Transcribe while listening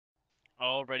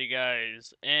Alrighty,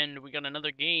 guys, and we got another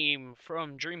game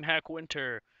from DreamHack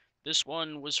Winter. This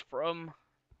one was from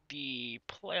the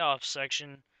playoff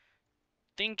section.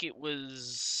 Think it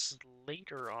was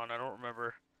later on. I don't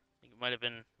remember. I think it might have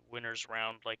been winners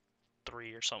round like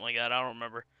 3 or something like that. I don't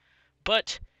remember.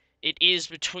 But it is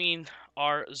between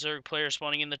our Zerg player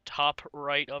spawning in the top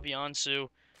right of Yansu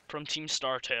from Team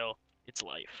Startail. It's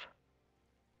Life.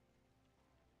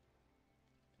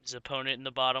 His opponent in the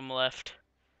bottom left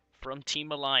from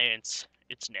Team Alliance.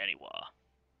 It's Naniwa.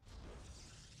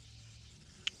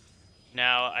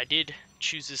 Now, I did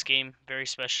choose this game very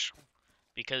special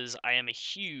because I am a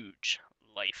huge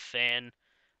Life fan.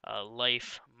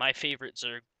 Life, my favorite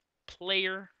Zerg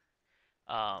player,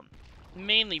 um,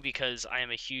 mainly because I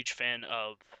am a huge fan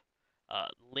of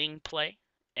Ling play,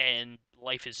 and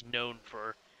Life is known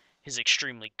for his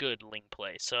extremely good Ling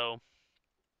play. So,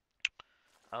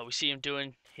 we see him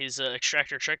doing his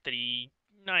extractor trick that he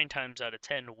 9 times out of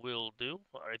 10 will do,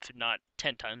 or if not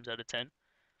 10 times out of 10.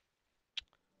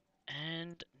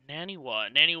 And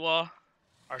Naniwa,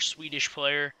 our Swedish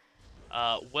player,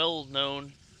 well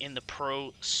known in the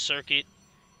pro circuit,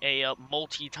 a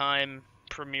multi-time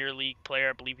Premier League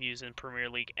player. I believe he was in Premier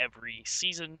League every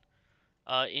season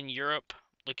in Europe.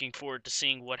 Looking forward to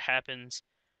seeing what happens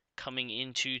coming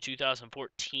into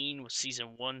 2014 with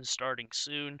Season 1 starting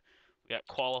soon. We got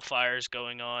qualifiers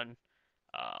going on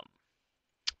um,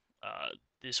 uh,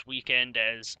 this weekend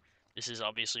as this is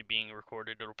obviously being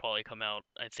recorded. It'll probably come out,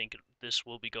 I think this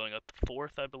will be going up the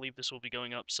 4th, I believe this will be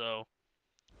going up, so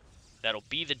that'll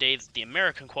be the day that the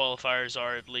American qualifiers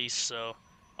are, at least, so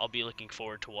I'll be looking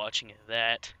forward to watching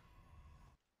that.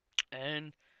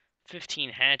 And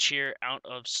 15 hatch here out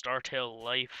of Startail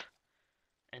Life,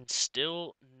 and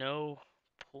still no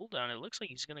pull down. It looks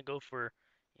like he's going to go for,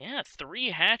 yeah,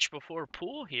 3 hatch before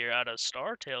pool here out of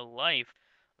Startail Life.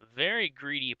 Very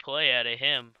greedy play out of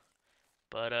him,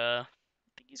 but I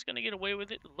think he's going to get away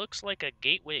with it. Looks like a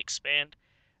gateway expand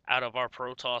out of our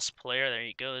Protoss player. There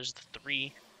you go. There's the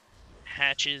 3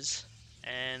 hatches,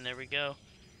 and there we go.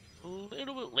 A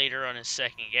little bit later on his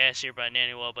second gas here by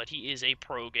Naniwa, but he is a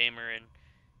pro gamer, and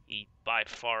he by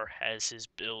far has his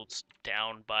builds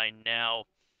down by now.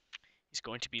 He's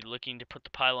going to be looking to put the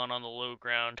pylon on the low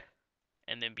ground,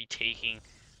 and then be taking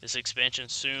this expansion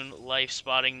soon. Life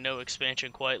spotting no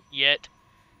expansion quite yet,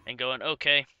 and going,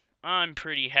 okay, I'm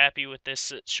pretty happy with this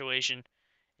situation.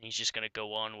 And he's just going to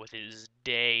go on with his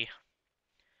day.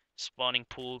 Spawning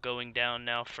pool going down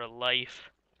now for Life.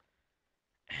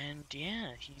 And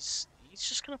yeah, he's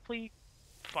just going to play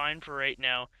fine for right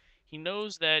now. He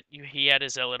knows that he had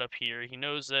his zealot up here. He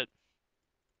knows that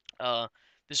uh,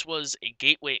 this was a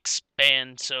gateway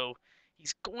expand, so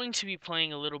he's going to be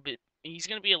playing a little bit. He's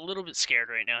going to be a little bit scared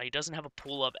right now. He doesn't have a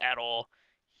pull up at all.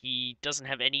 He doesn't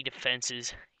have any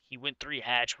defenses. He went 3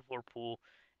 hatch before pool,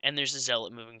 and there's a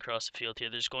zealot moving across the field here.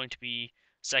 There's going to be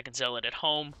second zealot at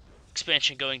home.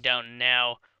 Expansion going down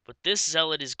now, but this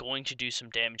zealot is going to do some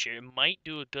damage here. It might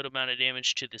do a good amount of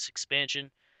damage to this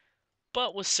expansion,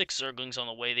 but with 6 Zerglings on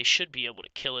the way, they should be able to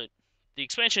kill it. The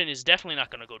expansion is definitely not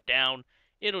going to go down.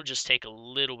 It'll just take a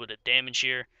little bit of damage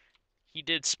here. He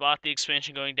did spot the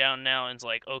expansion going down now and is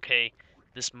like, okay,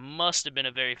 this must have been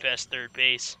a very fast third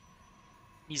base.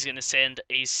 He's going to send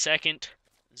a second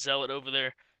zealot over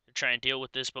there to try and deal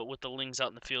with this, but with the Lings out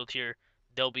in the field here,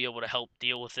 they'll be able to help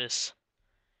deal with this.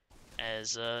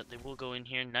 As they will go in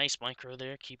here. Nice micro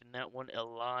there, keeping that one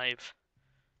alive.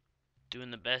 Doing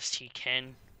the best he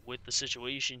can with the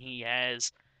situation he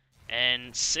has.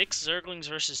 And 6 Zerglings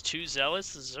versus 2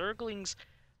 Zealots. The Zerglings,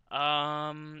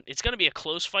 it's going to be a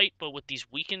close fight, but with these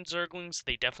weakened Zerglings,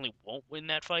 they definitely won't win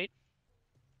that fight.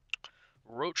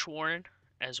 Roach Warren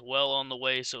as well on the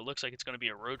way, so it looks like it's going to be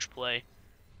a Roach play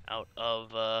out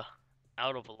of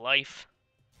Life.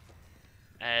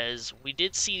 As we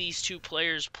did see these 2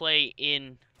 players play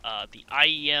in the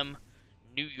IEM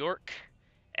New York,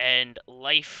 and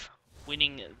Life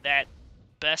winning that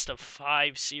best of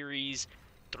 5 series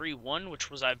 3-1,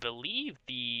 which was, I believe,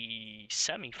 the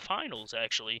semifinals,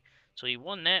 actually. So he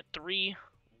won that 3-1.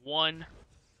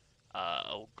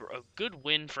 A good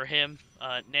win for him.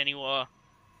 Naniwa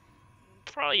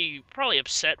probably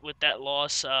upset with that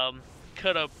loss.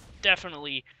 Could have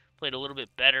definitely played a little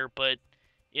bit better, but,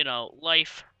 you know,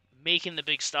 Life making the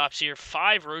big stops here.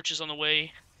 5 roaches on the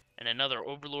way, and another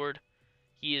Overlord.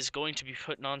 He is going to be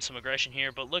putting on some aggression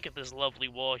here, but look at this lovely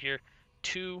wall here.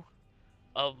 2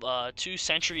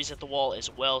 sentries at the wall as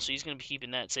well, so he's going to be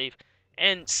keeping that safe.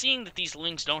 And seeing that these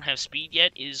Lings don't have speed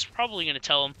yet is probably going to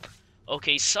tell him,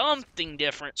 okay, something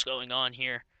different's going on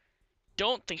here.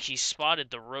 Don't think he's spotted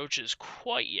the roaches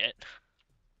quite yet.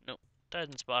 Nope,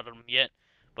 hasn't spotted them yet.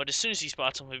 But as soon as he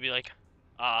spots them, he'll be like,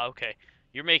 ah, okay,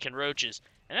 you're making roaches.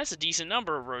 And that's a decent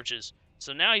number of roaches.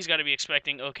 So now he's got to be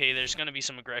expecting, okay, there's going to be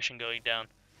some aggression going down.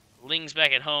 Ling's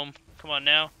back at home. Come on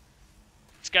now.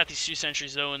 It's got these 2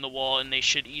 sentries, though, in the wall, and they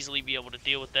should easily be able to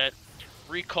deal with that.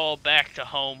 Recall back to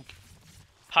home.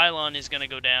 Pylon is going to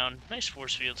go down. Nice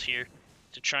force fields here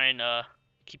to try and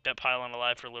keep that pylon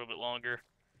alive for a little bit longer.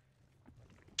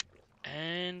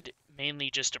 And mainly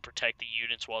just to protect the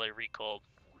units while they recalled.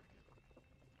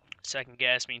 Second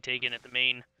gas being taken at the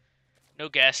main. No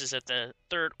gases at the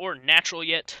third or natural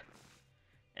yet.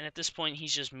 And at this point,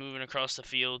 he's just moving across the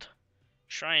field,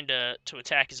 trying to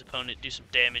attack his opponent, do some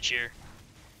damage here.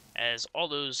 As all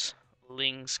those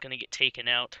Lings going to get taken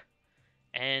out.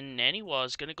 And Naniwa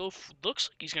is going to go, looks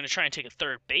like he's going to try and take a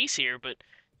third base here, but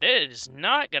that is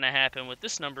not going to happen with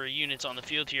this number of units on the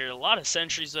field here. A lot of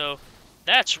sentries, though.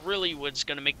 That's really what's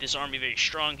going to make this army very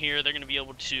strong here. They're going to be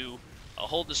able to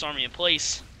hold this army in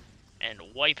place and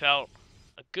wipe out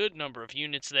a good number of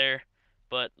units there.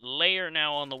 But layer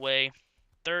now on the way.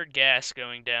 Third gas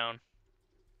going down.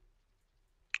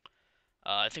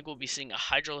 I think we'll be seeing a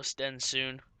Hydralisk Den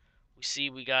soon. We see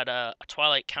we got a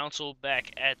Twilight Council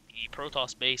back at the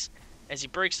Protoss base as he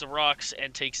breaks the rocks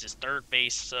and takes his third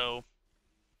base. So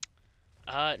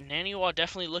Naniwa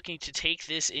definitely looking to take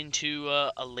this into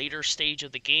a later stage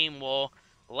of the game, while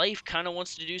Life kind of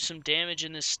wants to do some damage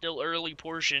in this still early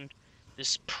portion,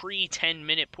 this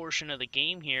pre-10-minute portion of the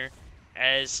game here,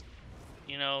 as,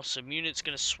 you know, some units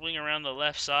going to swing around the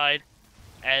left side,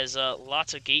 as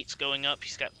lots of gates going up.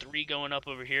 He's got 3 going up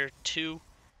over here, 2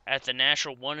 at the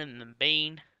natural, 1 in the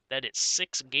main. That is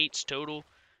 6 gates total.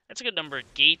 That's a good number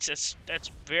of gates.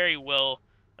 That's very well,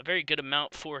 a very good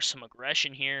amount for some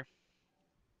aggression here.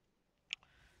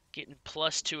 Getting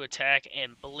 +2 attack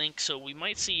and blink, so we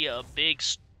might see a big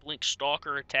blink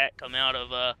stalker attack come out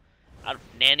of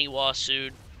Naniwa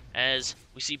soon, as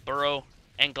we see Burrow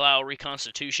and Glau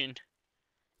reconstitution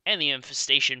and the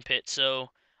infestation pit. So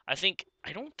I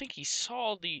don't think he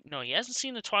saw no, he hasn't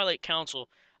seen the Twilight Council.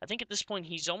 I think at this point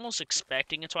he's almost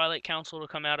expecting a Twilight Council to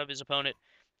come out of his opponent.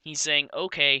 He's saying,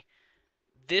 okay,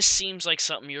 this seems like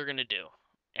something you're gonna do.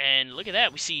 And look at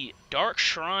that, we see Dark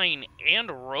Shrine and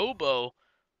Robo.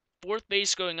 4th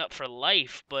base going up for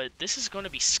Life, but this is going to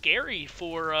be scary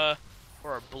for our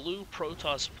blue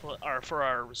Protoss, or for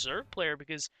our reserve player,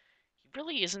 because he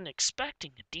really isn't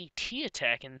expecting a DT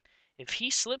attack, and if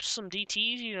he slips some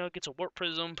DTs, you know, gets a Warp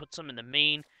Prism, puts some in the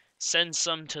main, sends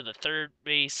some to the 3rd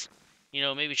base, you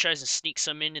know, maybe tries to sneak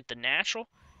some in at the natural,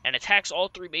 and attacks all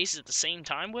 3 bases at the same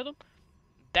time with him,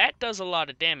 that does a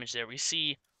lot of damage there. We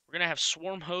see we're going to have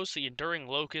Swarm Host, the Enduring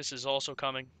Locust is also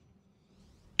coming.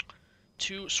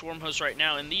 2 Swarm Hosts right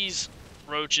now, and these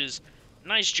roaches,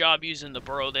 nice job using the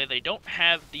burrow there. They don't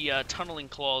have the tunneling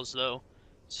claws, though.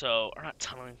 So, or not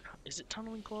tunneling, is it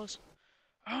tunneling claws?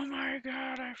 Oh my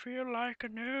god, I feel like a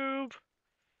noob.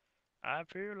 I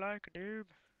feel like a noob.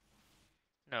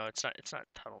 No, it's not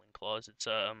tunneling claws, it's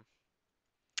the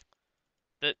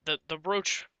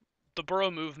roach, the burrow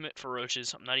movement for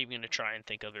roaches. I'm not even going to try and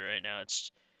think of it right now.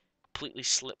 It's completely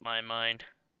slipped my mind.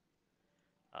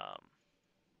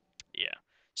 Yeah,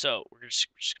 so we're just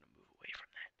gonna move away from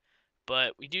that.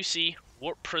 But we do see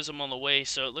Warp Prism on the way,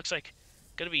 so it looks like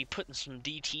gonna be putting some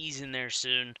DTs in there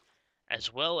soon,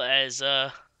 as well as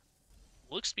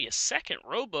looks to be a second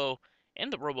Robo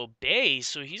and the Robo Bay.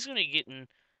 So he's going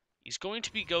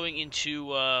to be going into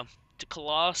to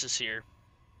Colossus here.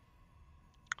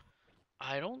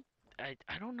 I don't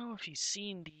know if he's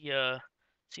seen the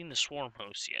Swarm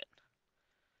Host yet.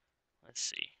 Let's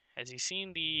see. Has he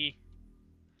seen the?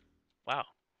 Wow,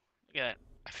 look at that.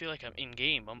 I feel like I'm in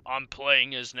game. I'm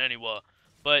playing as Naniwa,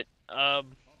 but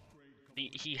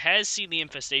he has seen the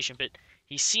infestation, but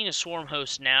he's seen a Swarm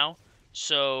Host now,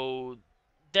 so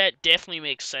that definitely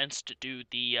makes sense to do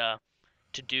the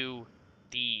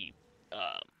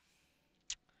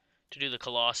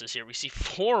Colossus here. We see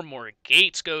 4 more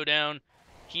gates go down.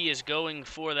 He is going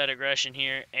for that aggression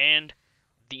here, and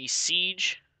the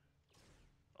siege.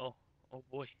 Oh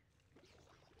boy.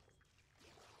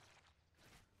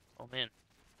 Oh man.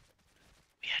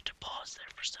 We had to pause there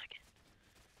for a second.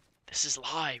 This is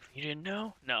live. You didn't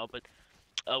know? No, but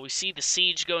we see the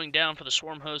siege going down for the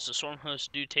Swarm Hosts. The Swarm Hosts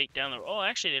do take down the... Oh,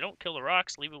 actually, they don't kill the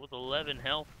rocks. Leave it with 11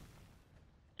 health.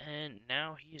 And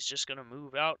now he is just going to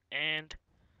move out and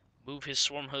move his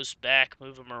Swarm Hosts back,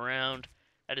 move them around.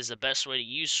 That is the best way to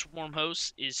use Swarm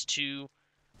Hosts, is to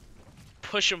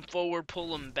push them forward,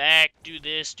 pull them back, do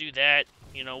this, do that,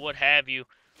 you know, what have you.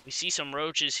 We see some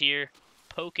roaches here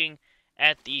poking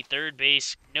at the 3rd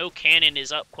base. No cannon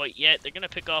is up quite yet. They're going to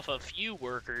pick off a few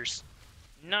workers.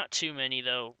 Not too many,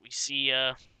 though. We see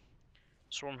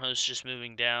Swarmhost just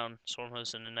moving down.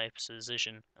 Swarmhost in a nice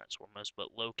position. Not Swarmhost,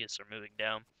 but Locusts are moving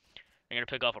down. They're going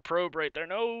to pick off a probe right there.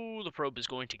 No, the probe is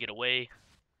going to get away.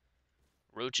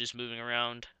 Roach is moving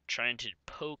around, trying to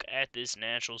poke at this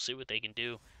natural, see what they can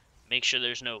do. Make sure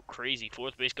there's no crazy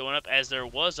fourth base going up, as there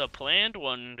was a planned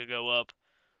one to go up.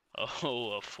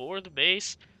 Oh, a fourth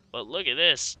base? But look at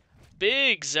this.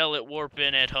 Big Zealot warp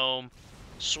in at home.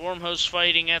 Swarmhost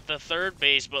fighting at the third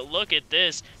base, but look at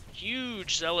this.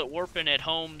 Huge Zealot warp in at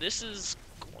home. This is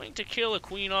going to kill a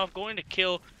Queen off, going to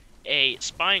kill a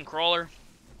Spine Crawler.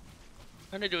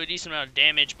 Going to do a decent amount of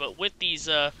damage, but with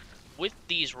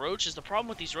these roaches, the problem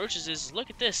with these roaches is, look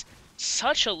at this.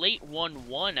 Such a late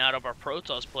 1-1 out of our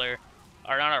Protoss player.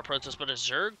 Or not our Protoss, but a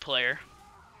Zerg player.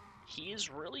 He is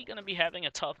really going to be having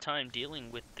a tough time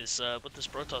dealing with this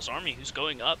Protoss army who's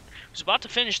going up, who's about to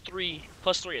finish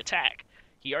 3+3 attack.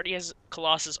 He already has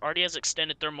Colossus, already has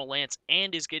extended Thermal Lance,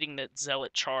 and is getting that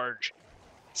Zealot charge.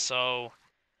 So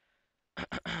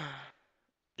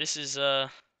this is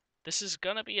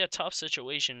gonna be a tough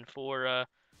situation for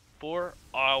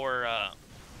our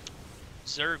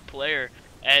Zerg player.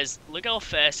 As look how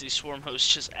fast these Swarm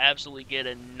Hosts just absolutely get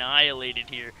annihilated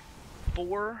here.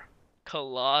 4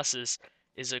 Colossus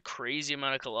is a crazy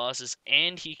amount of Colossus,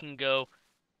 and he can go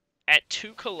at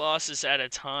 2 Colossus at a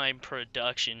time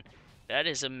production. That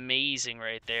is amazing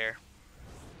right there.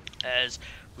 As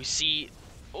we see,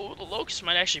 oh, the Locusts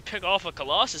might actually pick off a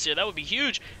Colossus here. That would be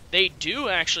huge. They do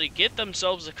actually get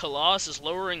themselves a Colossus,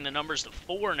 lowering the numbers to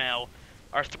 4 now.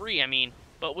 Or 3, I mean.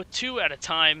 But with 2 at a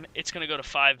time, it's going to go to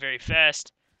 5 very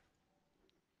fast.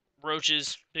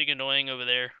 Roaches, big annoying over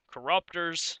there.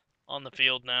 Corruptors on the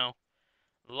field now.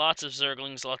 Lots of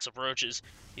Zerglings, lots of Roaches.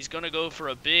 He's going to go for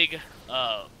a big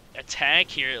attack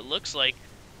here, it looks like,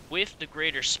 with the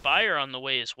Greater Spire on the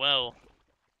way as well.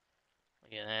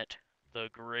 Look at that. The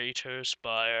Greater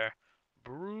Spire.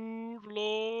 Brood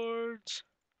Lords.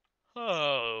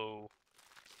 Oh.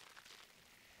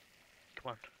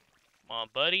 Come on. Come on,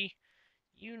 buddy.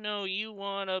 You know you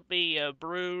want to be a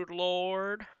Brood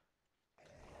Lord.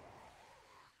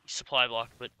 He's supply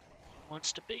blocked, but he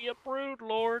wants to be a Brood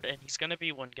Lord, and he's going to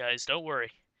be one, guys. Don't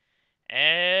worry.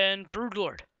 And Brood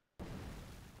Lord.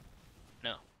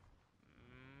 No.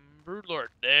 Brood Lord.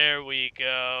 There we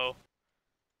go.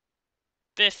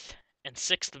 5th and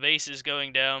 6th bases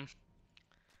going down.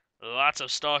 Lots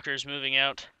of Stalkers moving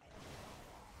out.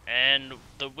 And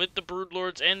with the Brood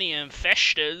Lords and the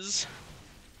Infestas,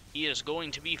 he is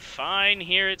going to be fine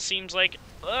here, it seems like.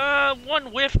 One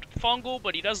whiffed fungal,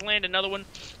 but he does land another one,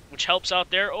 which helps out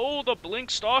there. Oh, the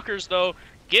Blink Stalkers, though,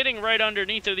 getting right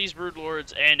underneath of these Brood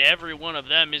Lords, and every one of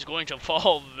them is going to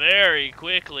fall very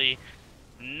quickly.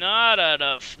 Not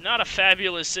a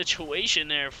fabulous situation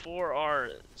there for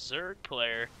our Zerg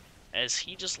player, as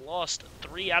he just lost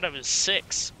 3 out of his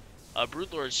 6.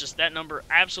 Broodlord's just that number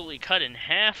absolutely cut in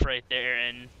half right there.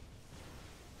 And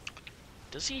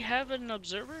does he have an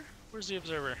observer? Where's the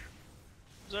observer?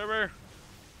 Observer!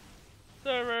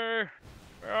 Observer!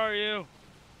 Where are you?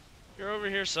 You're over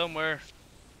here somewhere.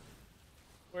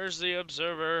 Where's the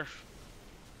observer?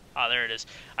 Ah, there it is.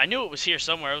 I knew it was here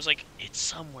somewhere. I was like, it's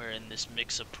somewhere in this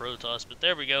mix of Protoss, but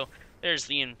there we go. There's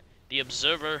the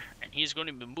observer, and he's going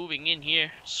to be moving in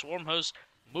here. Swarm Host,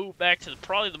 move back to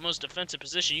probably the most defensive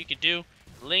position you could do.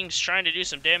 Ling's trying to do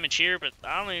some damage here, but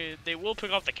they will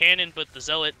pick off the cannon, but the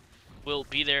Zealot will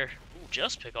be there. Ooh,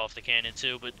 just pick off the cannon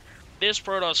too, but this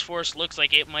Protoss force looks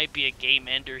like it might be a game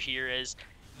ender here, as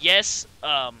yes,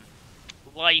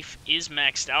 life is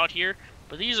maxed out here,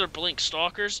 but these are Blink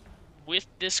Stalkers with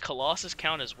this Colossus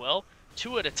count as well.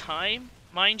 2 at a time,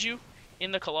 mind you.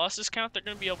 In the Colossus count, they're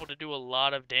going to be able to do a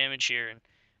lot of damage here. And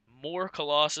more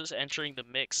Colossus entering the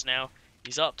mix now.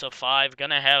 He's up to 5.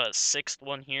 Going to have a 6th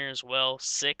one here as well.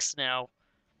 6 now.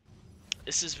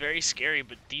 This is very scary,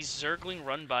 but these Zergling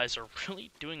run-bys are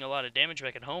really doing a lot of damage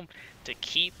back at home to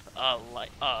keep Naniwa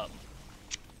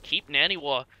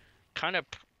kind of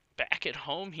back at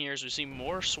home here, as we see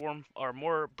more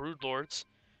Brood Lords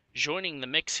joining the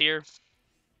mix here.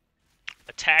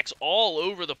 Attacks all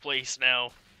over the place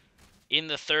now. In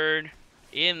the 3rd,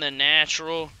 in the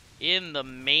natural, in the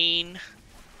main.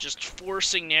 Just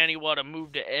forcing Naniwa to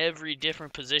move to every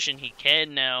different position he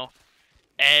can now.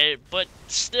 But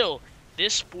still,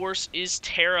 this force is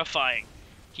terrifying.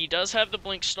 He does have the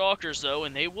Blink Stalkers, though,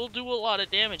 and they will do a lot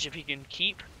of damage if he can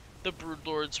keep the Brood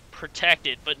Lords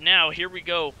protected. But now, here we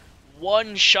go.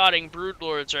 One-shotting Brood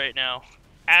Lords right now.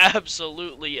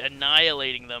 Absolutely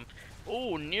annihilating them.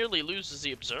 Oh, nearly loses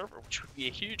the Observer, which would be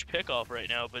a huge pickoff right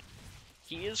now, but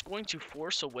he is going to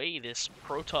force away this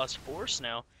Protoss force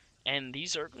now. And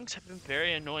these Zerglings have been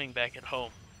very annoying back at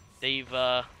home.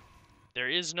 There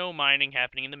is no mining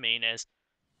happening in the main, as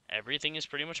everything is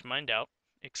pretty much mined out,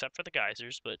 except for the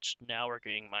geysers, which now we're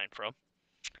getting mined from.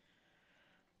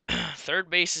 Third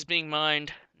base is being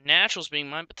mined, natural's being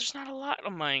mined, but there's not a lot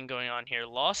of mining going on here.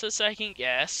 Lost his second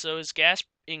gas, so his gas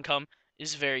income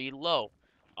is very low.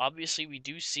 Obviously, we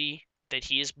do see that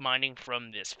he is mining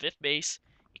from this 5th base.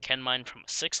 He can mine from a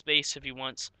 6th base if he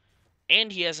wants,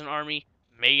 and he has an army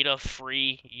made of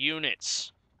free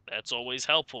units. That's always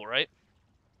helpful, right?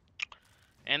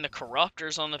 And the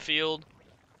Corruptors on the field.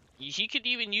 He could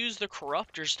even use the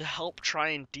Corruptors to help try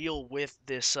and deal with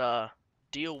this,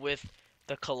 deal with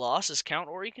the Colossus count,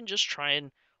 or he can just try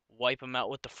and wipe him out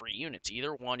with the free units.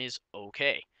 Either one is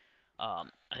okay. I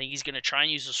think he's going to try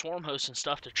and use the Swarm Host and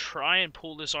stuff to try and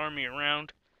pull this army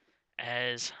around,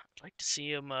 as I'd like to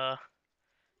see him,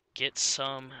 get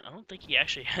some. I don't think he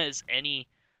actually has any.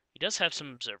 He does have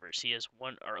some observers. He has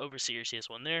one, or overseers. He has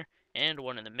one there, and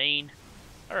one in the main.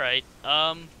 Alright,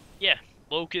 yeah.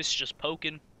 Locust just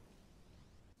poking.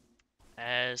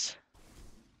 As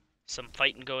some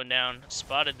fighting going down.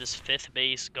 Spotted this 5th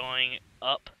base going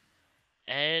up.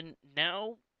 And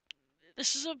now,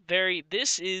 this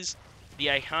is the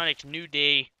iconic New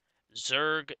Day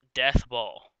Zerg Death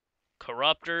Ball.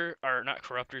 Corruptor, or not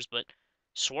Corruptors, but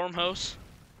Swarm Host,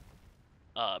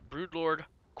 Broodlord,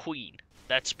 Queen.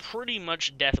 That's pretty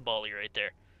much Death Ball-y right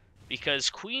there. Because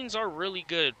Queens are really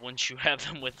good once you have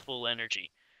them with full energy.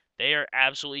 They are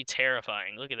absolutely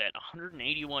terrifying. Look at that,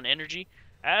 181 energy.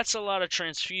 That's a lot of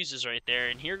transfuses right there.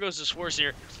 And here goes this force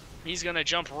here. He's going to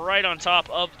jump right on top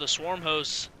of the Swarm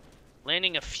Hosts,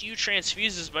 landing a few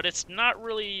transfuses, but it's not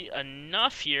really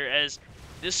enough here, as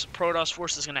this Protoss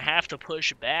force is going to have to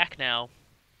push back now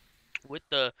with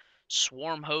the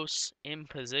Swarm Hosts in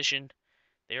position.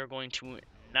 They are going to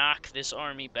knock this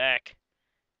army back.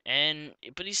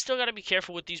 But he's still got to be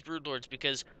careful with these Broodlords,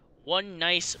 because one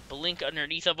nice blink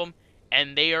underneath of them,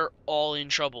 and they are all in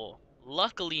trouble.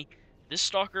 Luckily, this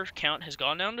Stalker count has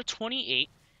gone down to 28,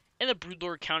 and the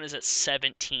Broodlord count is at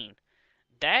 17.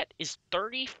 That is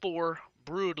 34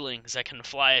 Broodlings that can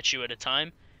fly at you at a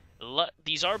time.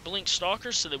 These are Blink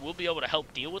Stalkers, so they will be able to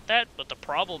help deal with that, but the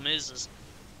problem is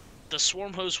the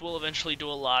Swarm Host will eventually do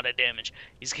a lot of damage.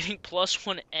 He's getting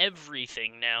 +1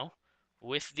 everything now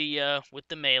with the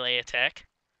melee attack.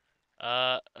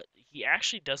 He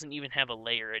actually doesn't even have a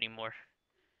layer anymore.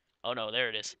 Oh no, there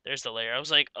it is. There's the layer. I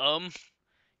was like,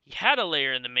 he had a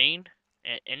layer in the main,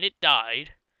 and it died,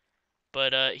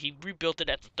 but he rebuilt it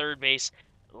at the 3rd base.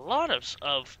 A lot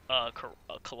of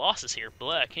Colossus here.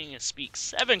 Blah, I can't even speak.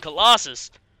 7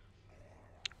 Colossus.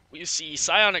 We see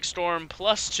Psionic Storm,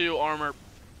 +2 armor,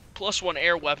 +1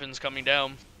 air weapons coming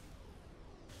down.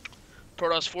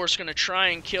 Protoss force going to try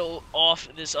and kill off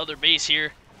this other base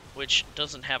here, which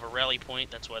doesn't have a rally point.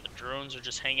 That's why the drones are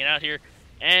just hanging out here.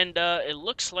 And it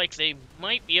looks like they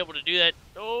might be able to do that.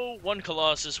 Oh, 1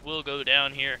 Colossus will go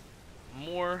down here.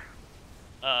 More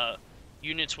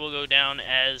units will go down,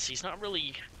 as he's not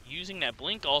really using that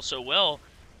blink all so well.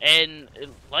 And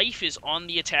Life is on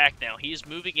the attack now. He is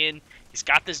moving in. He's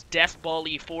got this Death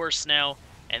Ball-y force now,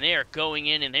 and they are going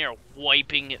in and they are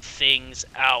wiping things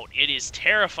out. It is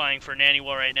terrifying for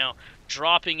Naniwa right now.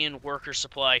 Dropping in worker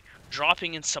supply,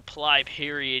 dropping in supply,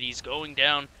 period. He's going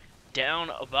down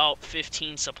about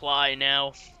 15 supply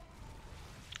now.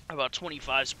 About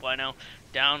 25 supply now.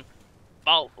 Down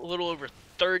about a little over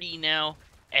 30 now.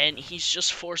 And he's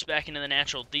just forced back into the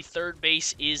natural. The 3rd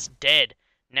base is dead.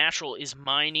 Natural is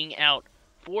mining out.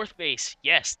 4th base,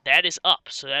 yes, that is up.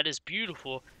 So that is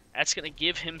beautiful. That's going to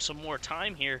give him some more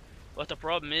time here. But the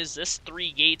problem is, this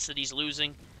 3 gates that he's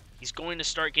losing, he's going to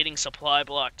start getting supply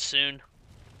blocked soon.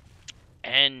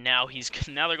 And now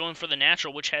they're going for the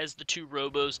natural, which has the 2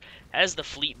 robos, has the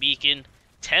fleet beacon.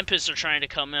 Tempests are trying to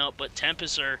come out, but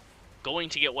Tempests are going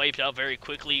to get wiped out very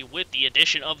quickly with the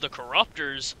addition of the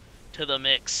Corruptors to the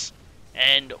mix.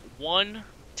 And 1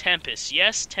 Tempest.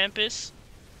 Yes, Tempests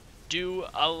do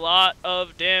a lot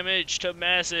of damage to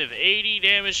Massive. 80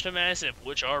 damage to Massive,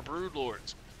 which are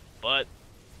Broodlords. But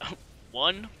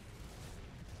one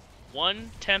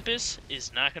Tempest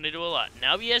is not going to do a lot.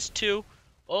 Now he has 2.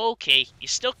 Okay, you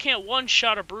still can't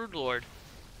one-shot a Broodlord,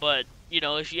 but, you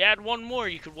know, if you add 1 more,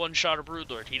 you could one-shot a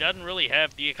Broodlord. He doesn't really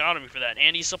have the economy for that,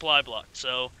 and he's supply blocked,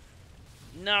 so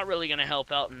not really going to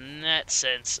help out in that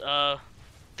sense.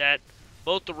 That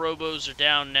both the robos are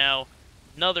down now.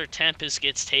 Another Tempest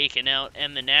gets taken out,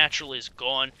 and the natural is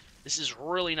gone. This is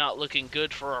really not looking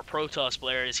good for our Protoss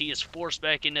player, as he is forced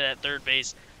back into that 3rd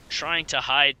base, trying to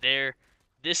hide there.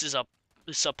 This is a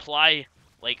supply,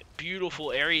 like,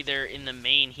 beautiful area there in the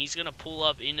main. He's going to pull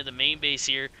up into the main base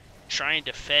here, try and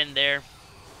defend there.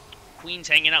 Queen's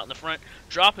hanging out in the front,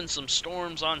 dropping some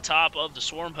storms on top of the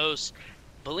swarm hosts,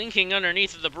 blinking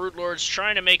underneath of the broodlords,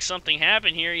 trying to make something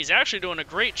happen here. He's actually doing a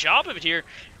great job of it here,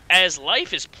 as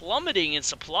life is plummeting in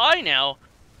supply now.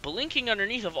 Blinking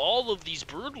underneath of all of these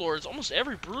broodlords. Almost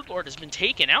every broodlord has been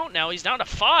taken out now. He's down to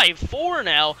 5, 4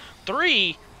 now,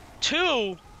 3,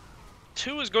 2.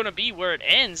 2 is going to be where it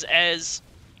ends, as,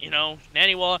 you know,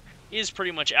 Naniwa is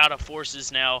pretty much out of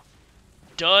forces now.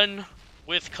 Done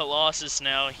with Colossus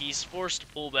now. He's forced to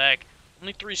pull back.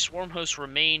 Only 3 swarm hosts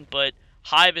remain, but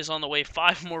Hive is on the way.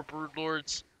 5 more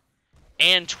broodlords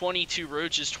and 22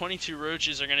 roaches. 22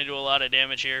 roaches are going to do a lot of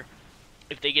damage here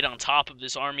if they get on top of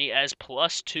this army, as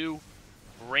 +2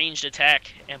 ranged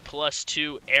attack and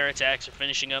 +2 air attacks are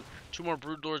finishing up. 2 more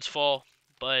broodlords fall,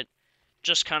 but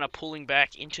just kind of pulling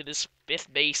back into this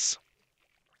 5th base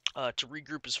to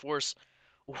regroup his force.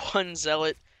 1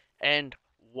 zealot and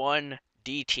 1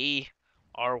 DT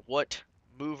are what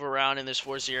move around in this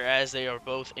force here, as they are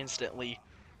both instantly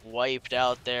wiped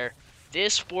out there.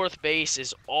 This 4th base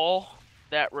is all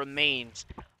that remains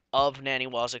of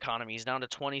Naniwa's economy. He's down to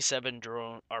 27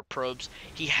 drone or probes.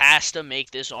 He has to make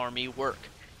this army work.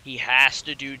 He has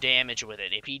to do damage with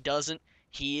it. If he doesn't,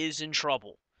 he is in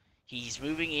trouble. He's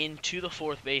moving into the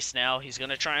 4th base now. He's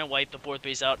going to try and wipe the 4th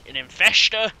base out. An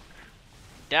Infesta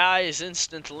dies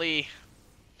instantly,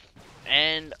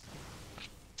 and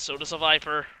so does a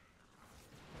Viper.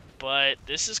 But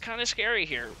this is kind of scary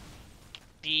here.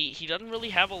 He doesn't really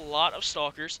have a lot of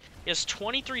Stalkers. He has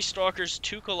 23 Stalkers,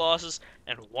 2 Colossus,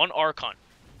 and 1 Archon.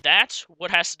 That's what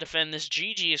has to defend this.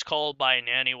 GG is called by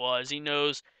Naniwa, as he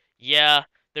knows, yeah,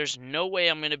 there's no way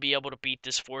I'm going to be able to beat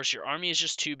this force. Your army is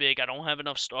just too big. I don't have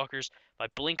enough Stalkers. If I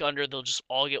blink under, they'll just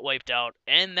all get wiped out.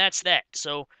 And that's that.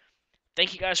 So,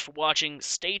 thank you guys for watching.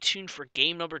 Stay tuned for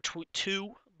game number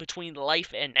 2 between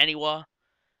Life and Naniwa.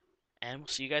 And we'll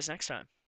see you guys next time.